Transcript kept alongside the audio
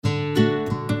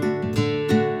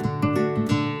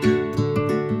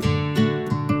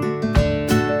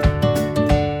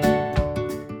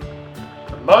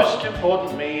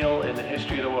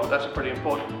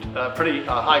pretty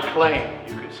high claim,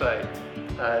 you could say,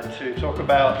 to talk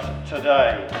about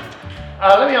today.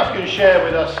 Let me ask you to share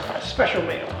with us a special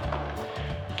meal.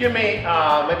 Give me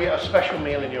maybe a special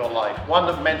meal in your life, one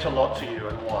that meant a lot to you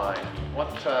and why. When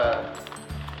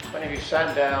have you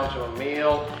sat down to a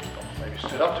meal, or maybe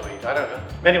stood up to eat, I don't know.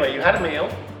 Anyway, you had a meal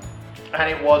and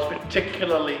it was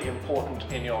particularly important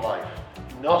in your life.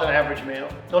 Not an average meal,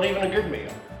 not even a good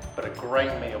meal, but a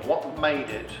great meal. What made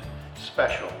it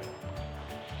special?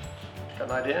 Got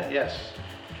an idea? Yes,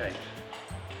 Kate.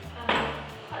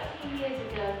 Quite a few years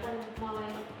ago, a friend of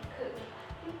mine cooked,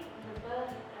 I think it was a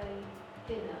birthday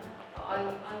dinner, but I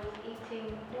was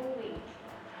eating all wheat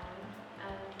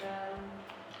at the time, and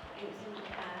it was in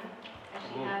Japan, and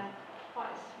she had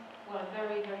a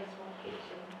very, very small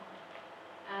kitchen,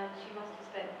 and she must have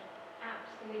spent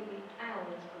absolutely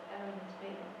hours preparing this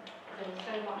meal. There was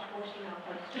so much washing up,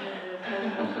 I just remember there was so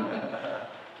much washing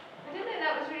up. I didn't know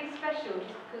that was really special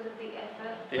just because of the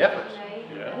effort. The effort?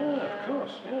 Made, Yeah, of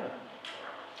course, yeah.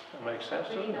 That makes sense,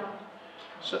 really doesn't it?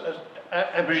 nice. So,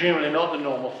 and presumably not the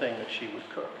normal thing that she would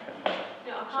cook. No,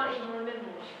 I can't even remember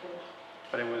what she cooked.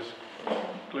 But it was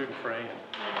gluten-free and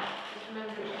Just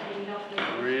remember it was really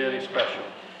lovely. really special.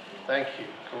 Thank you.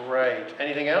 Great.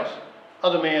 Anything else?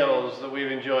 Other meals that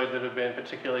we've enjoyed that have been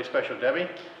particularly special, Debbie?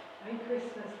 I mean,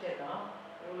 Christmas dinner,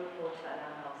 we all look forward to that in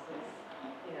our house.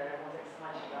 Everyone's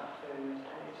excited about food,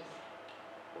 and it's just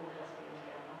all of us being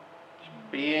together.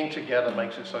 Being together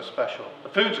makes it so special. The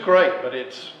food's great, but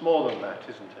it's more than that,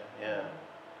 isn't it? Yeah.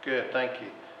 Good, thank you.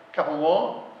 A couple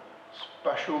more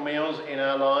special meals in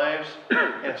our lives.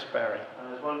 Yes, Barry.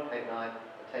 There's one Kate and I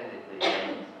attended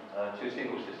two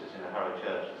single sisters in the Harrow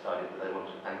Church decided that they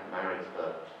wanted to thank the marrieds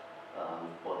for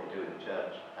what they do in the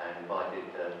church, and invited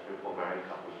 3 or 4 married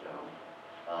couples down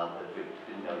that we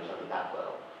didn't know each other that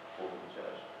well, all from the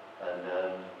church,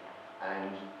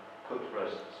 and cooked for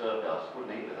us, served us,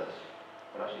 wouldn't eat with us,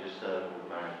 but actually just served all the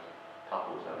married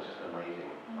couples. That was just an amazing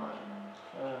time.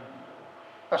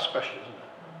 That's special, isn't it?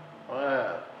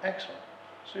 Wow, excellent,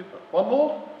 super. One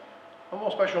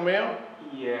more special meal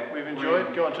Yeah. we've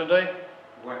enjoyed. Go on, Tunde.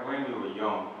 When we were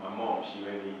young, my mom, she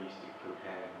really used to cook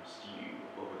stew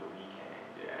over the weekend,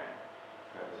 yeah.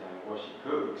 Because what she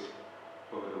cooks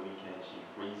over the weekend, she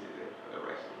freezes it for the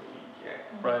rest of the week, yeah.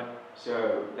 Right.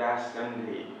 So that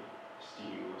Sunday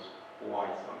stew was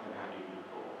quite something I do look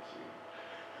forward to.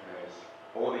 Because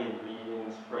all the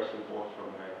ingredients freshly bought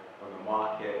from the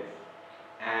market,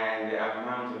 and the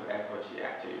amount of effort she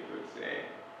actually puts in.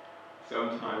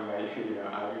 Sometimes I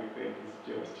do think it's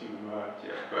just too much,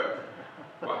 yeah,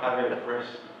 but having fresh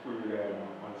food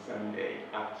on Sunday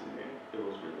afternoon, it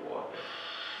was really worth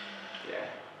it. Yeah.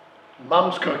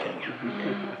 Mum's cooking.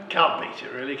 Can't beat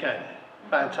it, really, can you?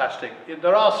 Fantastic.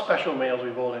 There are special meals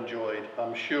we've all enjoyed,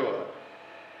 I'm sure.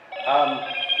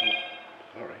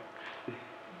 Sorry.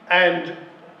 And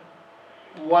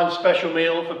one special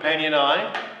meal for Penny and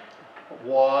I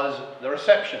was the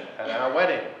reception at our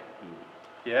wedding.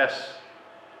 Yes.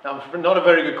 Now, not a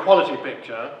very good quality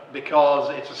picture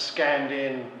because it's a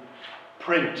scanned-in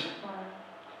print.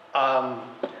 A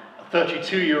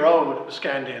 32-year-old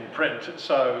scanned-in print.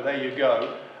 So there you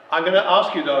go. I'm going to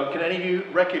ask you though, can any of you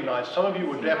recognize? Some of you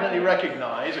would definitely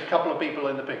recognize a couple of people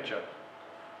in the picture.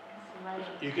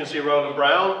 You can see Roland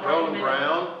Brown. Roland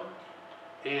Brown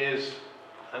is,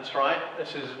 that's right,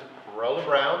 this is Roland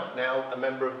Brown, now a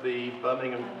member of the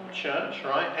Birmingham Church,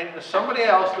 right? And there's somebody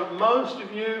else that most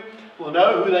of you will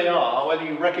know who they are, whether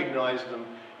you recognize them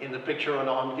in the picture or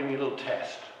not. I'm giving you a little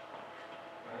test.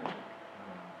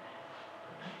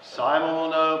 Simon will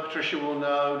know, Patricia will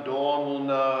know, Dawn will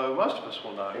know, most of us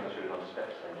will know. I think that's really on the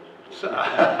steps then. So,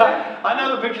 I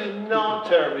know the picture's not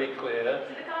terribly clear. Is it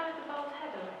the guy with the bald head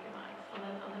I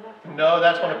recognise on the left? No,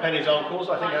 that's one of Penny's uncles.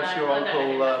 I think that's your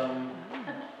uncle.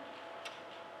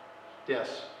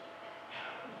 Yes.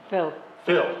 Phil.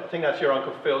 Phil. I think that's your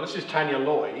Uncle Phil. This is Tanya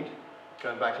Lloyd,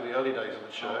 going back to the early days of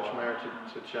the church, married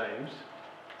to James.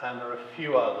 And there are a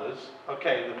few others.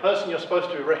 Okay, the person you're supposed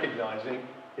to be recognising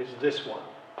is this one.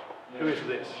 Who is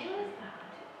this?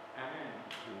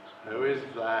 Who is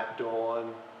that,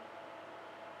 Dawn?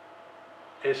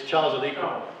 It's Charles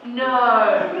Aliku.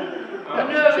 No!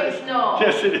 No, it's not!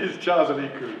 Yes, it is Charles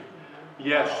Aliku.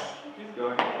 Yes. He's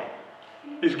going there.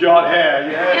 He's got hair,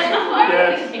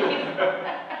 yes. Yes.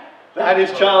 That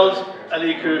is Charles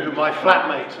Aliku, who my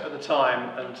flatmate at the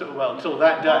time, until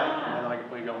that day,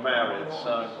 and we got married.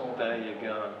 So there you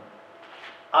go.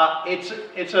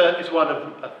 It's one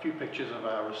of a few pictures of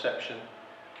our reception.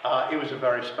 It was a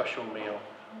very special meal,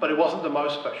 but it wasn't the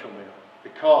most special meal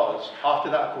because after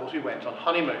that, of course, we went on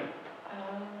honeymoon.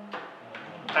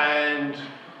 And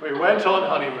we went on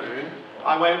honeymoon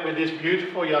I went with this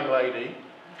beautiful young lady,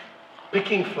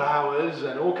 picking flowers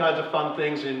and all kinds of fun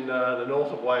things in the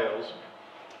north of Wales.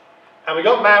 And we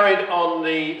got married on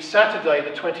the Saturday,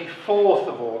 the 24th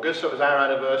of August, so it was our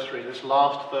anniversary, this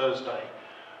last Thursday.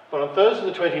 But on Thursday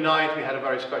the 29th, we had a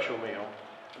very special meal,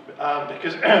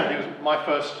 because it was my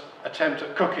first attempt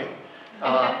at cooking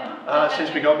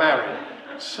since we got married.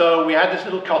 So we had this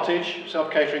little cottage,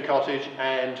 self-catering cottage,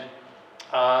 and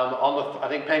I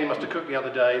think Penny must have cooked the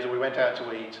other days, or we went out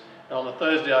to eat. And on the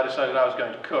Thursday, I decided I was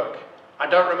going to cook. I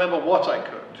don't remember what I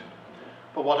cooked,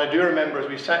 but what I do remember is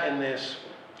we sat in this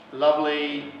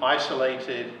lovely,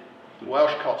 isolated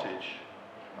Welsh cottage.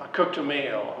 I cooked a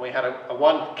meal. We had a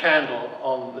one candle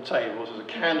on the table. So it was a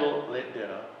candle-lit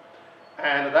dinner.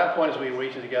 And at that point, as we were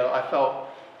eating together, I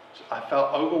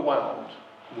felt overwhelmed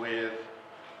with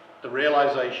the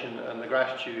realization and the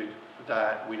gratitude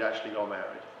that we'd actually got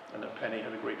married, and that Penny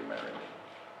had agreed to marry me.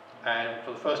 And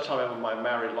for the first time ever in my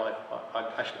married life,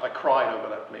 I cried over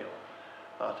that meal.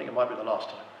 I think it might be the last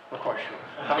time. I'm not quite sure.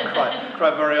 I haven't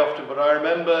cried very often, but I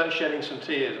remember shedding some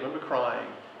tears. I remember crying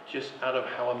just out of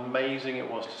how amazing it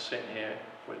was to sit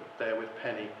there with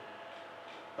Penny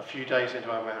a few days into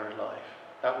our married life.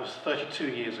 That was 32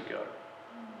 years ago.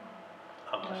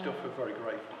 I still feel very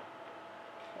grateful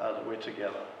that we're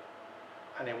together.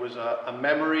 And it was a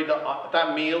memory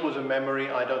that meal was a memory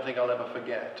I don't think I'll ever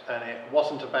forget. And it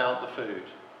wasn't about the food.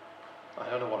 I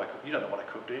don't know what I cooked. You don't know what I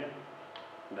cooked, do you?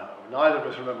 No, neither of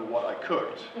us remember what I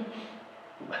cooked.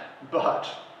 But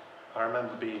I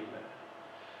remember being there.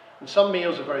 And some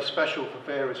meals are very special for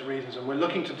various reasons. And we're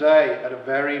looking today at a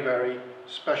very, very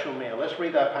special meal. Let's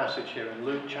read that passage here in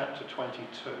Luke chapter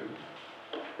 22,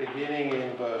 beginning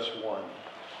in verse 1.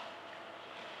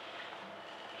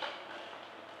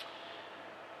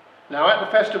 Now at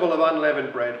the festival of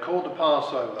unleavened bread, called the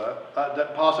Passover,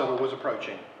 that Passover was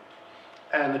approaching.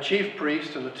 And the chief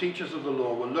priests and the teachers of the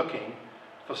law were looking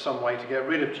for some way to get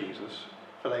rid of Jesus,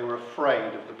 for they were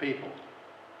afraid of the people.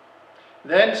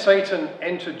 Then Satan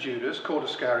entered Judas, called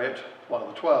Iscariot, one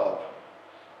of the 12.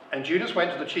 And Judas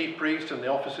went to the chief priests and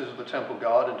the officers of the temple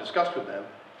guard and discussed with them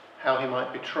how he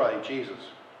might betray Jesus.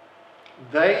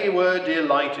 They were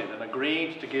delighted and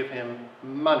agreed to give him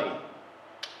money.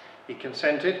 He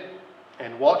consented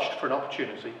and watched for an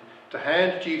opportunity to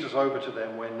hand Jesus over to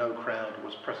them when no crowd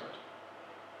was present.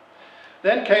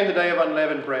 Then came the day of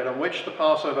unleavened bread, on which the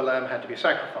Passover lamb had to be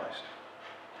sacrificed.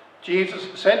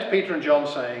 Jesus sent Peter and John,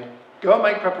 saying, "Go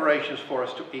make preparations for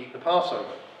us to eat the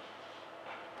Passover."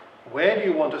 "Where do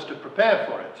you want us to prepare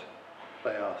for it?"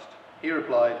 they asked. He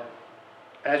replied,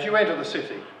 "As you enter the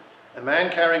city, a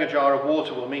man carrying a jar of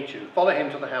water will meet you. Follow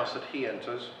him to the house that he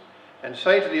enters, and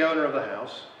say to the owner of the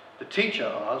house, 'The teacher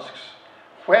asks,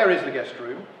 where is the guest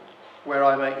room, where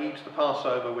I may eat the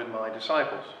Passover with my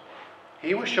disciples?'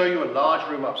 He will show you a large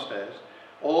room upstairs,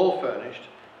 all furnished.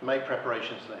 Make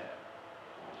preparations there."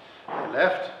 They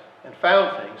left and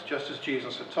found things just as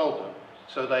Jesus had told them,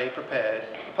 so they prepared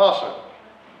the Passover.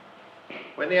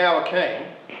 When the hour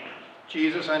came,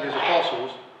 Jesus and his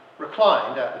apostles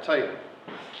reclined at the table,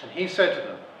 and he said to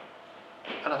them,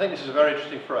 and I think this is a very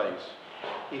interesting phrase,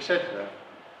 he said to them,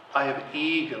 "I have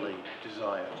eagerly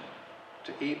desired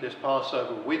to eat this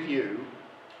Passover with you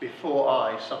before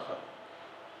I suffer.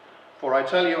 For I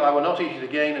tell you, I will not eat it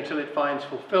again until it finds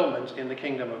fulfillment in the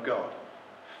kingdom of God."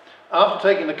 After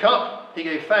taking the cup, he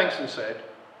gave thanks and said,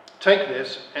 "Take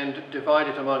this and divide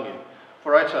it among you.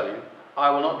 For I tell you, I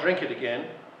will not drink it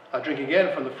again. I drink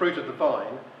again from the fruit of the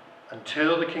vine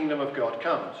until the kingdom of God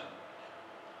comes."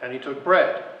 And he took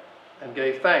bread and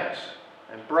gave thanks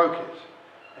and broke it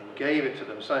and gave it to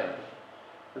them, saying,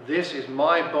 "This is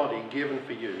my body given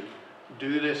for you.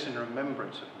 Do this in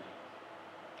remembrance of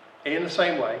me." In the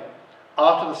same way,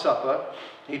 after the supper,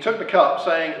 he took the cup,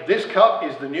 saying, "This cup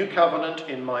is the new covenant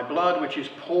in my blood, which is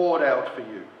poured out for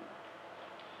you.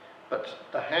 But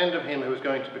the hand of him who is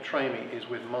going to betray me is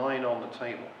with mine on the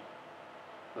table.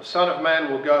 The Son of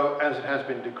Man will go as it has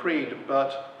been decreed,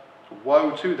 but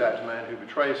woe to that man who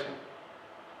betrays him."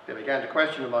 They began to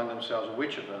question among themselves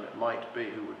which of them it might be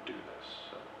who would do this.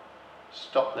 So,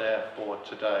 stop there for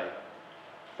today.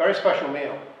 Very special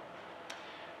meal.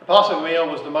 The Passover meal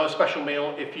was the most special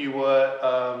meal if you were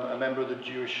a member of the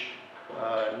Jewish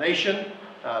nation.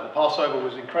 The Passover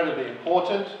was incredibly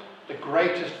important, the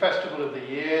greatest festival of the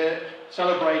year,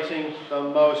 celebrating the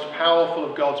most powerful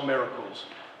of God's miracles,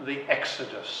 the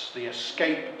Exodus, the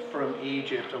escape from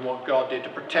Egypt and what God did to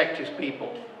protect his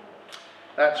people.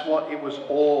 That's what it was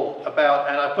all about.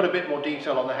 And I put a bit more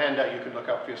detail on the handout you can look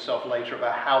up for yourself later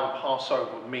about how the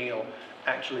Passover meal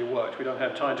actually worked. We don't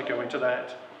have time to go into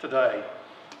that today.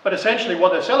 But essentially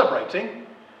what they're celebrating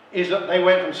is that they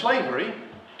went from slavery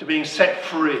to being set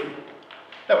free.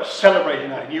 That was celebrating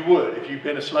that, and you would. If you'd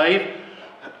been a slave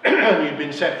and you'd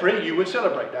been set free, you would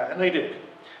celebrate that, and they did.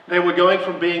 They were going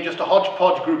from being just a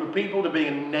hodgepodge group of people to being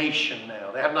a nation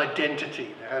now. They had an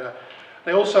identity.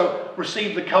 They also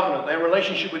received the covenant. Their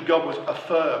relationship with God was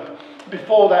affirmed.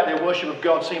 Before that, their worship of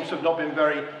God seems to have not been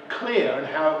very clear in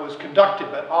how it was conducted.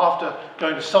 But after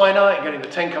going to Sinai and getting the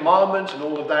Ten Commandments and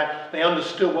all of that, they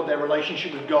understood what their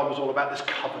relationship with God was all about, this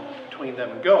covenant between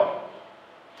them and God.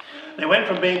 They went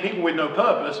from being people with no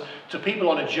purpose to people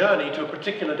on a journey to a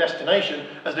particular destination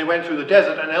as they went through the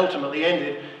desert, and ultimately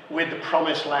ended with the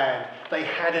promised land. They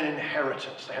had an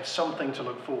inheritance. They had something to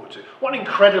look forward to. What an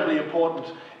incredibly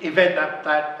important event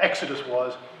that Exodus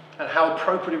was, and how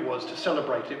appropriate it was to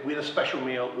celebrate it with a special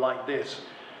meal like this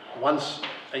once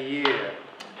a year.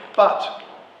 But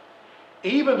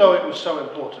even though it was so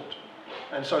important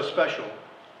and so special,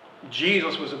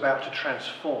 Jesus was about to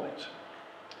transform it,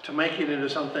 to make it into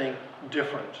something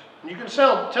different. And you can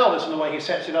tell this in the way he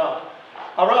sets it up.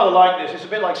 I rather like this. It's a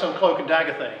bit like some cloak and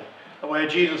dagger thing, where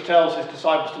Jesus tells his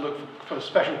disciples to look for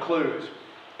special clues.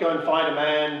 Go and find a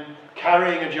man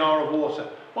carrying a jar of water.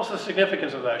 What's the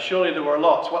significance of that? Surely there were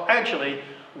lots. Well, actually,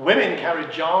 women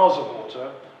carried jars of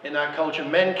water in that culture.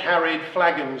 Men carried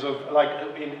flagons of,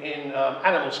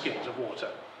 animal skins of water.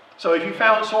 So if you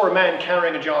saw a man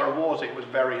carrying a jar of water, it was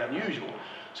very unusual.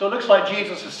 So it looks like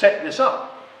Jesus has set this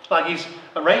up. Like he's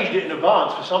arranged it in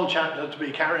advance for some chap to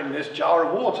be carrying this jar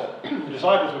of water. The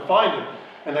disciples would find him,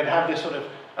 and they'd have this sort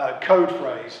of code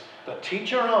phrase. The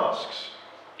teacher asks,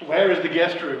 where is the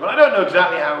guest room? And I don't know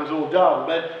exactly how it was all done,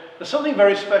 but there's something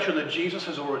very special that Jesus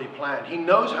has already planned. He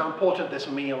knows how important this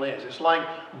meal is. It's like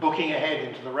booking ahead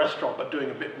into the restaurant, but doing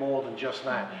a bit more than just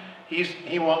that.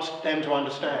 He wants them to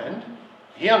understand.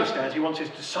 He understands. He wants his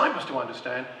disciples to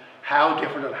understand how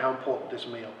different and how important this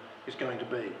meal is going to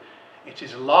be. It's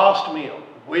his last meal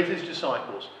with his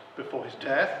disciples before his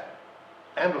death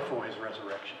and before his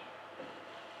resurrection.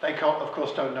 They of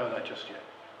course don't know that just yet,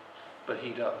 but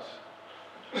he does.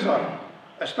 So,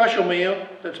 a special meal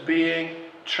that's being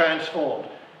transformed.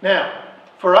 Now,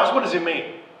 for us, what does it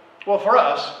mean? Well, for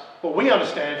us, what we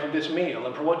understand from this meal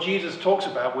and from what Jesus talks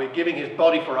about, we're giving his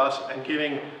body for us and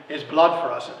giving his blood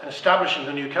for us and establishing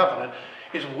the new covenant,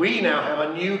 is we now have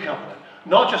a new covenant.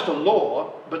 Not just a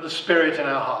law, but the Spirit in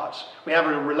our hearts. We have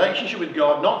a relationship with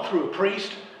God, not through a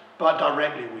priest, but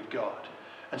directly with God.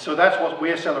 And so that's what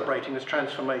we're celebrating, this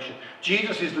transformation.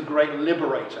 Jesus is the great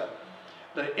liberator.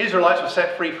 The Israelites were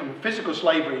set free from physical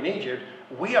slavery in Egypt.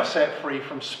 We are set free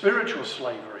from spiritual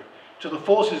slavery to the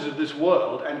forces of this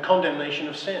world and condemnation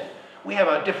of sin. We have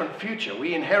a different future.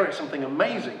 We inherit something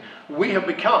amazing. We have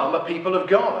become a people of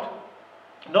God,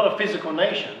 not a physical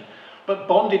nation, but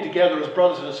bonded together as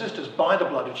brothers and sisters by the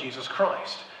blood of Jesus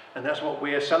Christ. And that's what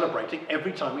we are celebrating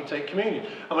every time we take communion.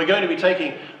 And we're going to be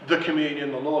taking the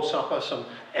communion, the Lord's Supper, some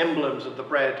emblems of the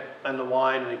bread and the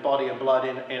wine and the body and blood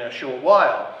in a short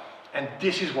while. And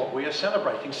this is what we are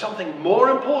celebrating, something more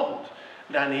important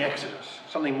than the Exodus,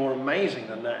 something more amazing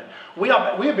than that. We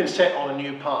have been set on a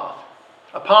new path,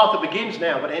 a path that begins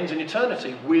now but ends in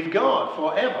eternity with God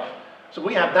forever. So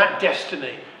we have that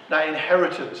destiny, that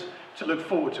inheritance to look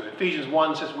forward to. Ephesians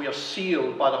 1 says we are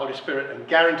sealed by the Holy Spirit and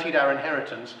guaranteed our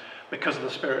inheritance because of the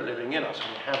Spirit living in us.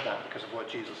 And we have that because of what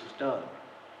Jesus has done.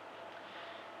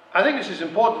 I think this is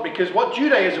important because what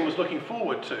Judaism was looking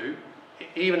forward to,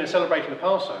 even in celebrating the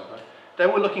Passover, they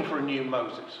were looking for a new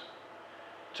Moses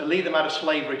to lead them out of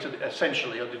slavery to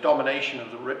essentially the domination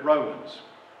of the Romans.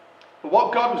 But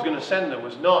what God was going to send them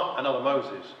was not another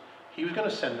Moses. He was going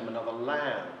to send them another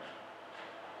lamb.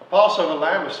 A Passover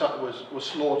lamb was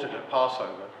slaughtered at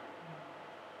Passover.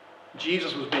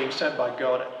 Jesus was being sent by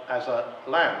God as a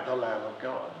lamb, the Lamb of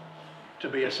God, to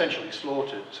be essentially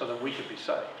slaughtered so that we could be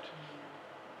saved.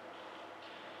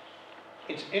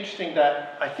 It's interesting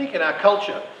that I think in our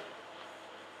culture,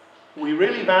 we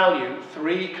really value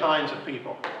three kinds of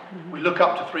people. We look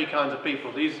up to three kinds of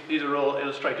people. These are all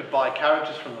illustrated by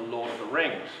characters from The Lord of the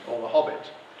Rings or The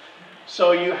Hobbit.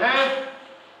 So you have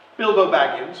Bilbo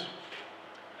Baggins,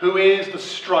 who is the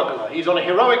struggler. He's on a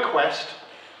heroic quest,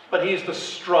 but he's the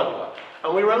struggler.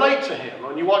 And we relate to him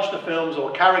when you watch the films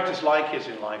or characters like his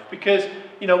in life because,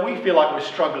 we feel like we're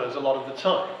strugglers a lot of the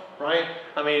time, right?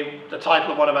 I mean, the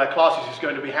title of one of our classes is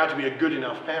going to be How to be a Good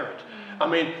Enough Parent. I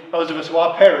mean, those of us who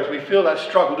are parents, we feel that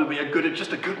struggle to be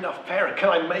just a good enough parent. Can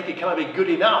I make it? Can I be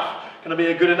good enough? Can I be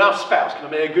a good enough spouse? Can I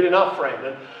be a good enough friend?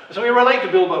 And so we relate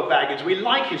to Bilbo Baggins. We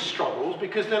like his struggles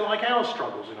because they're like our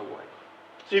struggles in a way.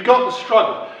 So you've got the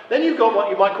struggle. Then you've got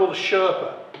what you might call the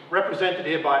Sherpa, represented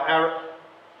here by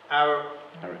Aragorn.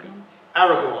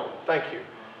 Thank you.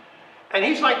 And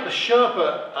he's like the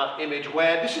Sherpa image,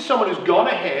 where this is someone who's gone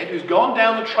ahead, who's gone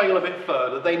down the trail a bit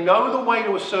further. They know the way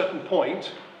to a certain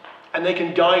point, and they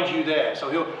can guide you there. So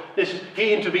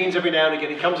he intervenes every now and again.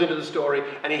 He comes into the story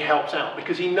and he helps out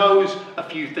because he knows a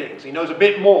few things. He knows a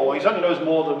bit more. He certainly knows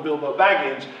more than Bilbo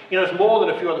Baggins. He knows more than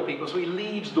a few other people, so he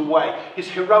leads the way. He's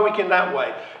heroic in that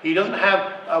way. He doesn't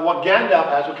have what Gandalf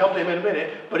has. We'll come to him in a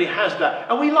minute, but he has that.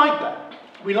 And we like that.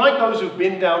 We like those who've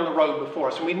been down the road before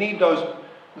us, and we need those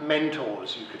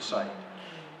mentors, you could say.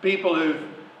 People who've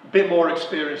been more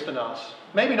experienced than us.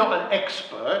 Maybe not an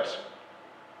expert,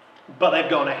 but they've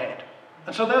gone ahead.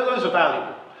 And so those are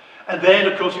valuable. And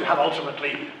then, of course, you have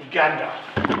ultimately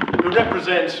Gandalf, who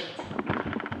represents,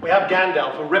 we have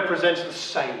Gandalf, who represents the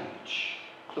sage,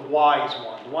 the wise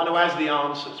one, the one who has the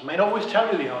answers. May not always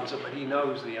tell you the answer, but he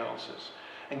knows the answers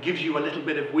and gives you a little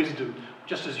bit of wisdom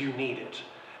just as you need it.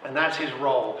 And that's his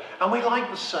role. And we like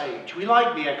the sage, we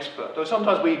like the expert. Though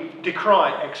sometimes we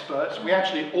decry experts, we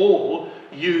actually all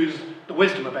use the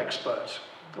wisdom of experts.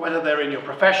 Whether they're in your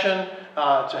profession,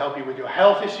 to help you with your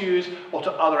health issues, or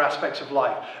to other aspects of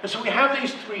life. And so we have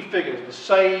these three figures, the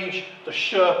sage, the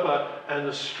Sherpa, and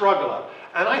the struggler.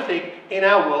 And I think in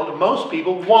our world, most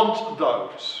people want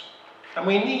those. And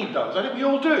we need those. I think we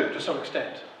all do, to some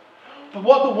extent. But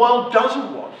what the world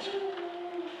doesn't want,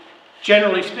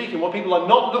 generally speaking, what people are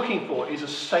not looking for is a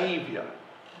saviour.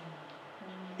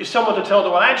 Is someone to tell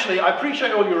them, well, actually, I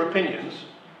appreciate all your opinions,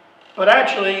 but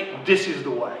actually, this is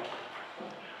the way.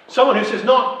 Someone who says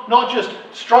not just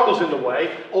struggles in the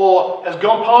way, or has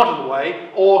gone part of the way,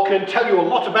 or can tell you a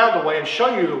lot about the way and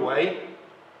show you the way,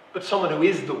 but someone who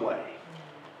is the way.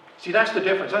 See, that's the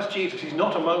difference. That's Jesus. He's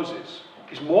not a Moses.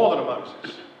 He's more than a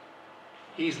Moses.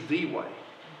 He's the way.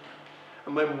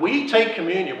 And when we take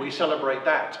communion, we celebrate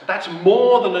that. That's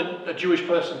more than a Jewish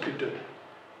person could do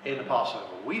in the Passover.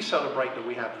 We celebrate that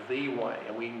we have the way,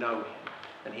 and we know him,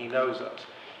 and he knows us,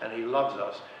 and he loves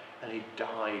us, and he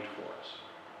died for us.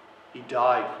 He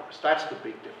died for us. That's the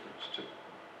big difference too.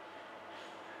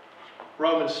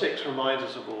 Romans 6 reminds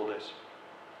us of all this.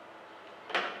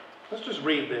 Let's just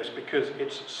read this because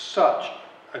it's such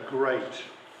a great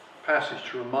passage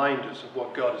to remind us of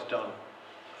what God has done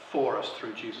for us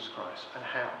through Jesus Christ and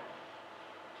how.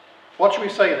 What shall we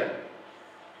say then?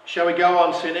 Shall we go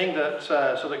on sinning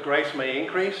so that grace may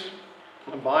increase?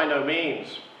 And by no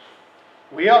means.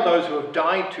 We are those who have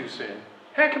died to sin.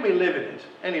 How can we live in it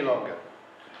any longer?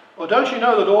 Or don't you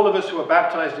know that all of us who were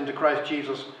baptized into Christ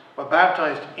Jesus were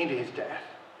baptized into his death?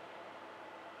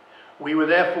 We were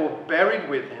therefore buried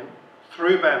with him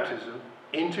through baptism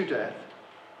into death,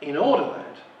 in order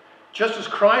that, just as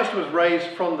Christ was raised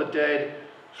from the dead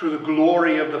through the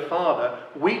glory of the Father,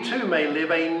 we too may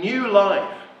live a new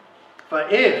life. For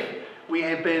if we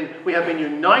have been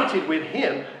united with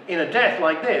him in a death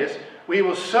like this, we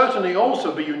will certainly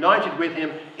also be united with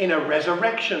him in a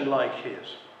resurrection like his.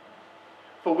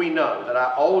 For we know that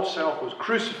our old self was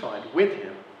crucified with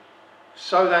him,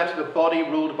 so that the body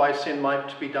ruled by sin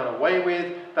might be done away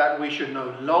with, that we should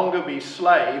no longer be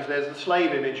slaves. There's the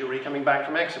slave imagery coming back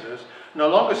from Exodus. No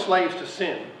longer slaves to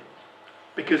sin,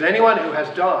 because anyone who has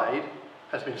died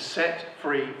has been set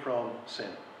free from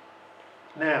sin.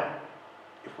 Now,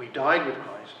 if we died with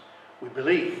Christ, we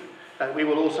believe that we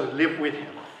will also live with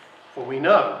him. For we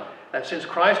know that since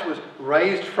Christ was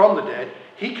raised from the dead,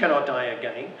 he cannot die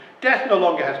again. Death no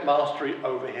longer has mastery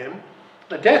over him.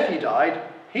 The death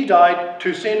he died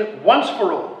to sin once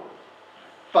for all.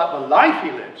 But the life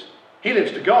he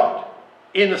lives to God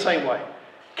in the same way.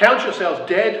 Count yourselves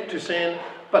dead to sin,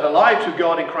 but alive to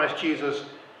God in Christ Jesus.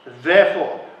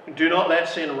 Therefore, do not let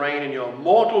sin reign in your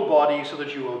mortal body so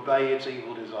that you obey its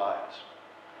evil desires.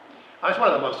 It's one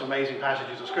of the most amazing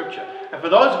passages of Scripture. And for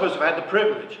those of us who have had the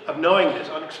privilege of knowing this,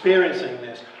 of experiencing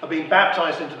this, of being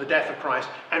baptized into the death of Christ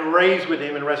and raised with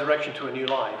him in resurrection to a new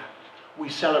life, we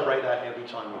celebrate that every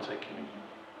time we take communion.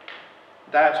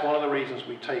 That's one of the reasons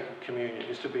we take communion,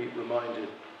 is to be reminded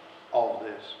of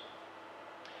this.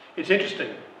 It's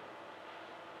interesting.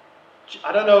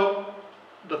 I don't know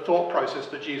the thought process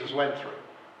that Jesus went through.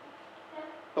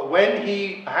 But when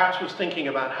he perhaps was thinking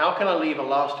about how can I leave a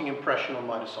lasting impression on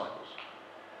my disciples?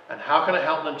 And how can I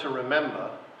help them to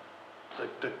remember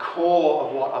the core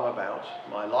of what I'm about,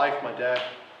 my life, my death,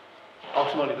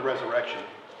 ultimately the resurrection?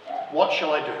 What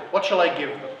shall I do? What shall I give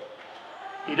them?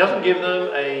 He doesn't give them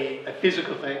a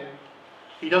physical thing.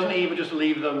 He doesn't even just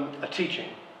leave them a teaching.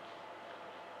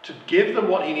 To give them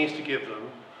what he needs to give them,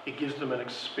 he gives them an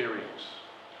experience.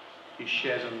 He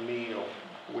shares a meal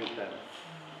with them.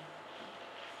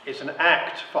 It's an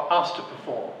act for us to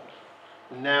perform,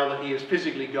 now that he is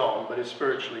physically gone, but is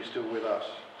spiritually still with us.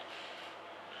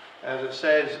 as it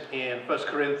says in 1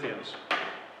 Corinthians,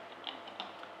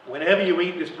 whenever you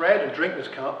eat this bread and drink this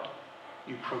cup,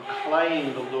 you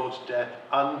proclaim the Lord's death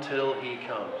until he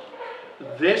comes.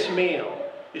 This meal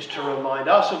is to remind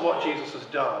us of what Jesus has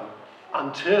done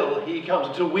until he comes,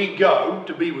 until we go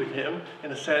to be with him,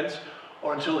 in a sense,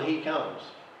 or until he comes.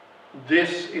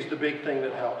 This is the big thing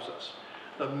that helps us.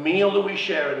 The meal that we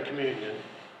share in communion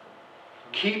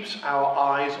keeps our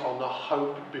eyes on the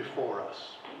hope before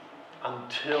us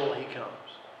until he comes.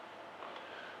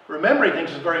 Remembering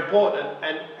things is very important,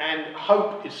 and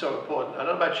hope is so important. I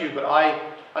don't know about you, but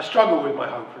I struggle with my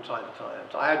hope from time to time.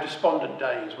 I have despondent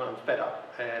days when I'm fed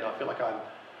up and I feel like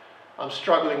I'm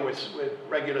struggling with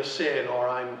regular sin, or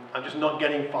I'm just not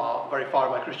getting very far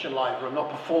in my Christian life, or I'm not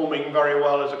performing very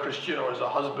well as a Christian or as a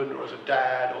husband or as a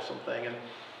dad or something. And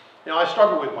I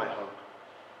struggle with my hope.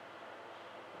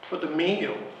 But the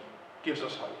meal gives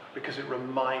us hope because it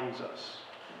reminds us.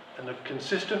 And the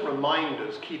consistent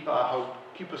reminders keep our hope,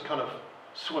 keep us kind of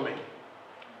swimming.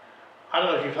 I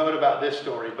don't know if you've heard about this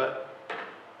story, but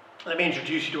let me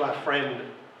introduce you to our friend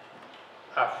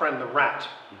the rat.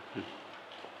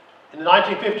 In the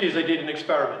 1950s, they did an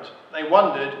experiment. They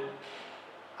wondered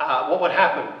what would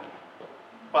happen.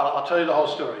 Well, I'll tell you the whole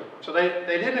story. So they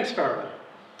did an experiment.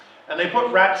 And they put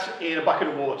rats in a bucket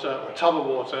of water, or a tub of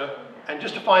water, and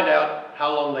just to find out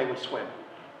how long they would swim.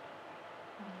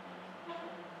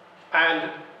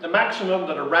 And the maximum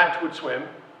that a rat would swim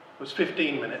was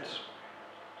 15 minutes,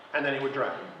 and then he would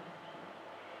drown.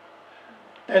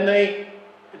 Then they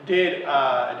did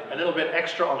a little bit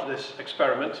extra onto this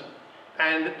experiment,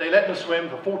 and they let them swim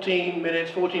for 14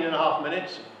 and a half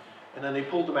minutes, and then they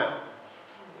pulled them out,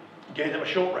 gave them a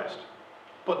short rest,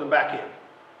 put them back in,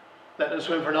 let them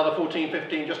swim for another 14,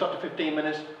 15, just up to 15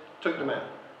 minutes, took them out,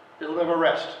 a little bit of a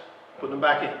rest, put them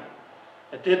back in.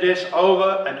 They did this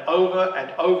over and over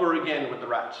and over again with the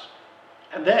rats.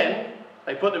 And then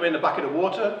they put them in the bucket of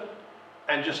water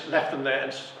and just left them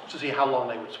there to see how long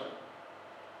they would swim.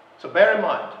 So bear in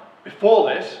mind, before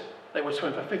this, they would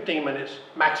swim for 15 minutes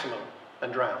maximum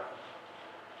and drown.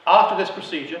 After this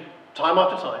procedure, time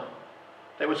after time,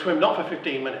 they would swim not for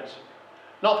 15 minutes,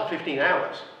 not for 15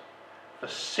 hours, for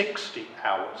 60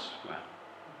 hours. Wow.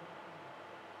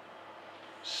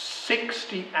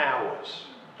 60 hours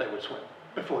they would swim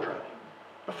before drowning,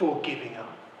 before giving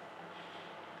up.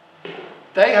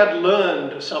 They had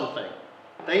learned something.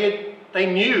 They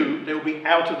knew they would be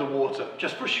out of the water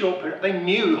just for a short period. They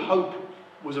knew hope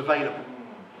was available.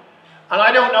 And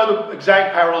I don't know the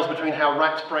exact parallels between how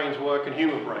rats' brains work and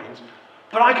human brains,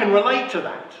 but I can relate to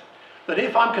that. That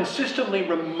if I'm consistently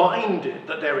reminded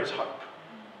that there is hope,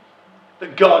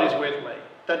 that God is with me,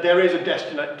 that there is a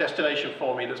destination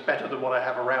for me that's better than what I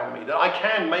have around me, that I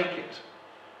can make it,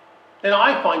 then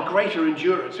I find greater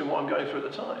endurance in what I'm going through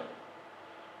at the time.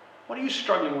 What are you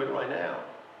struggling with right now?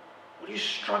 What are you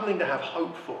struggling to have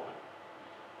hope for?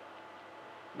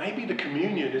 Maybe the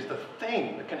communion is the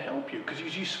thing that can help you, because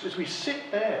as we sit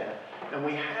there and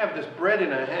we have this bread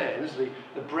in our hands,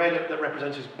 the bread that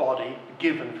represents his body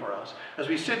given for us, as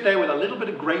we sit there with a little bit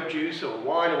of grape juice or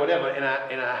wine or whatever in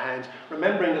our hands,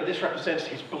 remembering that this represents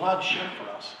his blood shed for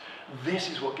us, this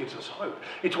is what gives us hope.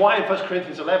 It's why in 1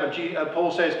 Corinthians 11, Paul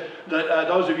says that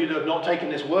those of you that have not taken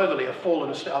this worthily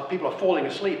people are falling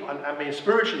asleep. I mean,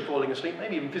 spiritually falling asleep,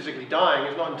 maybe even physically dying.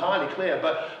 It's not entirely clear,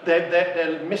 but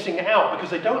they're missing out because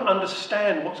they don't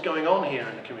understand what's going on here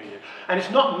in the communion. And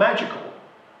it's not magical.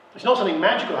 It's not something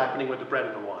magical happening with the bread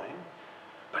and the wine,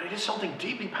 but it is something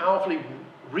deeply, powerfully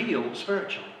real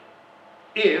spiritually,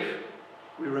 if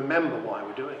we remember why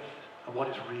we're doing it and what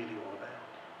it's really all about.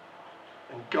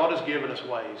 And God has given us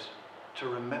ways to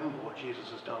remember what Jesus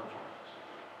has done for us.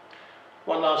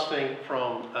 One last thing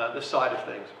from this side of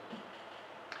things.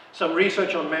 Some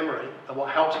research on memory and what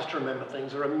helps us to remember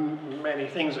things. There are many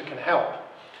things that can help.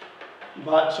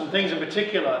 But some things in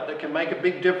particular that can make a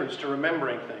big difference to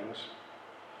remembering things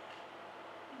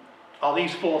are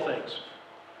these four things: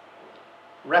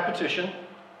 repetition,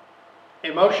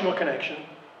 emotional connection,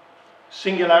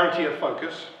 singularity of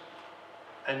focus,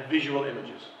 and visual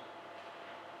images.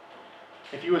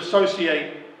 If you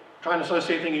try and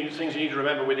associate things you need to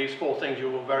remember with these four things, you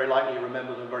will very likely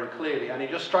remember them very clearly. And it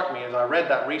just struck me as I read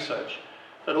that research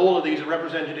that all of these are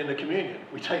represented in the communion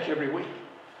we take every week.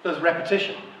 There's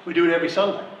repetition. We do it every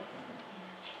Sunday.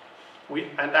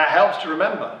 And that helps to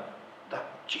remember that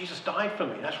Jesus died for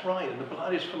me. That's right. And the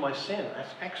blood is for my sin.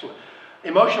 That's excellent.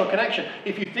 Emotional connection.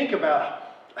 If you think about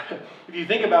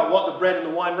what the bread and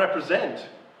the wine represent,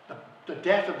 the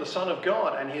death of the Son of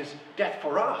God and his death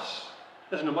for us,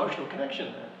 there's an emotional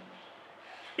connection there.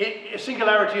 A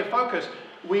singularity of focus.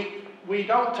 we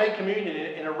don't take communion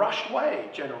in a rushed way,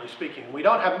 generally speaking. We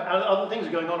don't have other things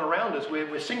going on around us.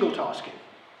 We're single tasking.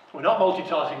 We're not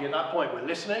multitasking at that point. We're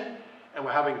listening and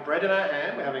we're having bread in our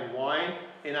hand. We're having wine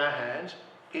in our hands.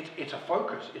 It's a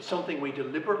focus. It's something we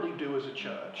deliberately do as a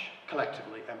church,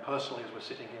 collectively and personally as we're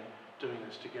sitting here doing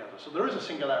this together. So there is a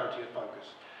singularity of focus.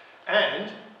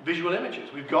 And visual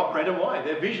images. We've got bread and wine.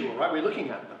 They're visual, right? We're looking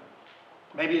at them.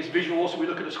 Maybe it's visual also we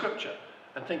look at a scripture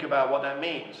and think about what that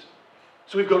means.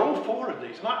 So we've got all four of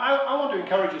these. And I want to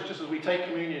encourage us, just as we take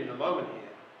communion in a moment here,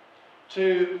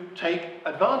 to take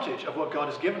advantage of what God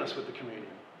has given us with the communion.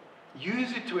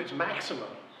 Use it to its maximum.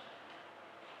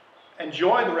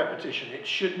 Enjoy the repetition. It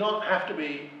should not have to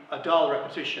be a dull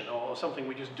repetition or something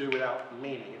we just do without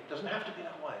meaning. It doesn't have to be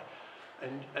that way.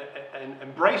 And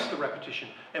embrace the repetition.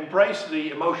 Embrace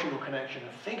the emotional connection.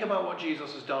 And think about what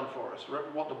Jesus has done for us,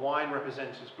 what the wine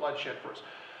represents, his blood shed for us.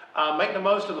 Make the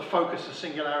most of the focus, the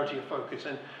singularity of focus,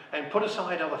 and put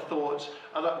aside other thoughts,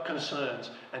 other concerns,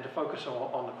 and to focus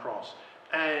on the cross.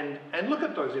 And look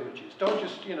at those images. Don't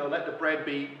just, let the bread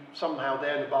be somehow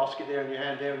there in the basket, there in your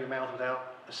hand, there in your mouth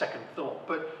without a second thought.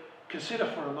 But consider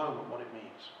for a moment what it means.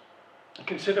 And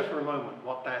consider for a moment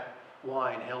what that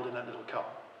wine held in that little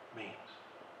cup means.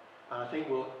 And I think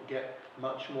we'll get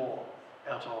much more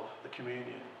out of the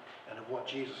communion and of what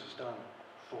Jesus has done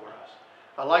for us.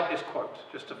 I like this quote,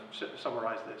 just to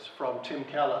summarize this, from Tim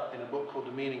Keller in a book called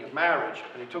The Meaning of Marriage,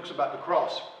 and he talks about the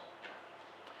cross.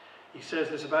 He says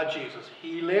this about Jesus: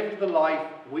 he lived the life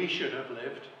we should have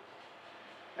lived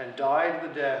and died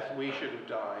the death we should have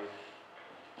died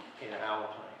in our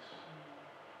place.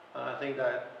 And I think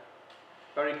that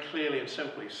very clearly and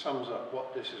simply sums up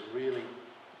what this is really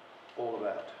all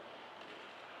about.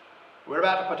 We're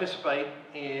about to participate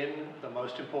in the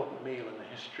most important meal in the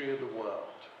history of the world,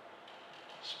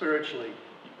 spiritually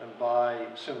and by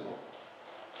symbol.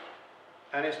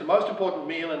 And it's the most important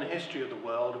meal in the history of the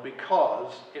world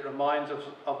because it reminds us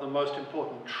of the most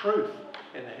important truth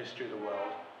in the history of the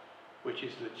world, which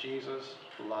is that Jesus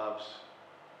loves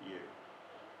you.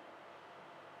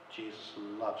 Jesus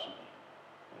loves me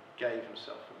and gave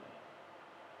himself for me.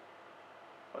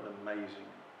 What an amazing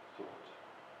thought.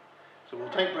 So we'll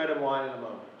take bread and wine in a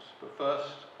moment, but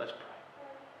first, let's pray.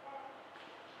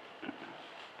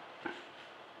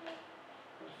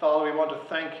 Father, we want to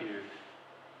thank you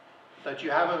that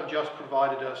you haven't just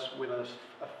provided us with a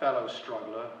fellow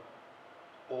struggler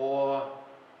or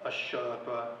a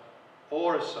Sherpa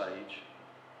or a sage,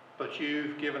 but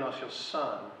you've given us your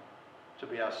Son to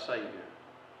be our Saviour.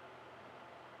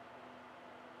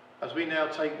 As we now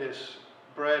take this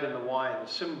bread and the wine,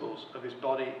 the symbols of his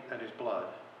body and his blood,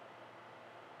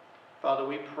 Father,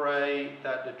 we pray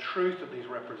that the truth that these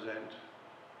represent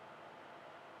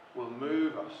will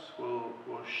move us, will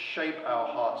shape our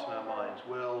hearts and our minds,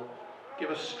 will give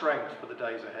us strength for the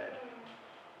days ahead.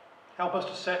 Help us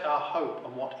to set our hope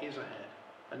on what is ahead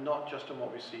and not just on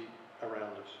what we see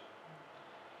around us.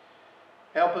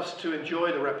 Help us to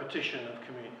enjoy the repetition of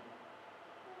communion.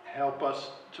 Help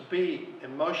us to be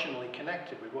emotionally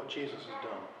connected with what Jesus has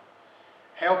done.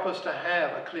 Help us to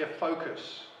have a clear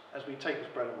focus as we take this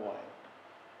bread and wine.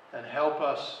 And help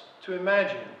us to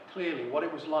imagine clearly what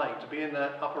it was like to be in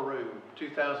that upper room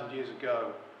 2,000 years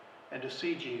ago and to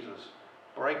see Jesus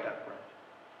break that bread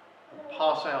and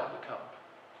pass out the cup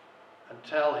and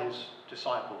tell his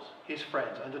disciples, his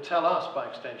friends, and to tell us by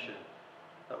extension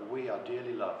that we are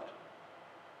dearly loved.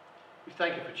 We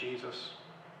thank you for Jesus.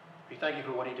 We thank you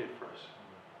for what he did for us.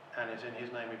 And it's in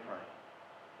his name we pray.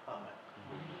 Amen.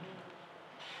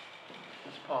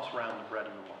 Let's pass around the bread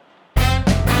and the wine.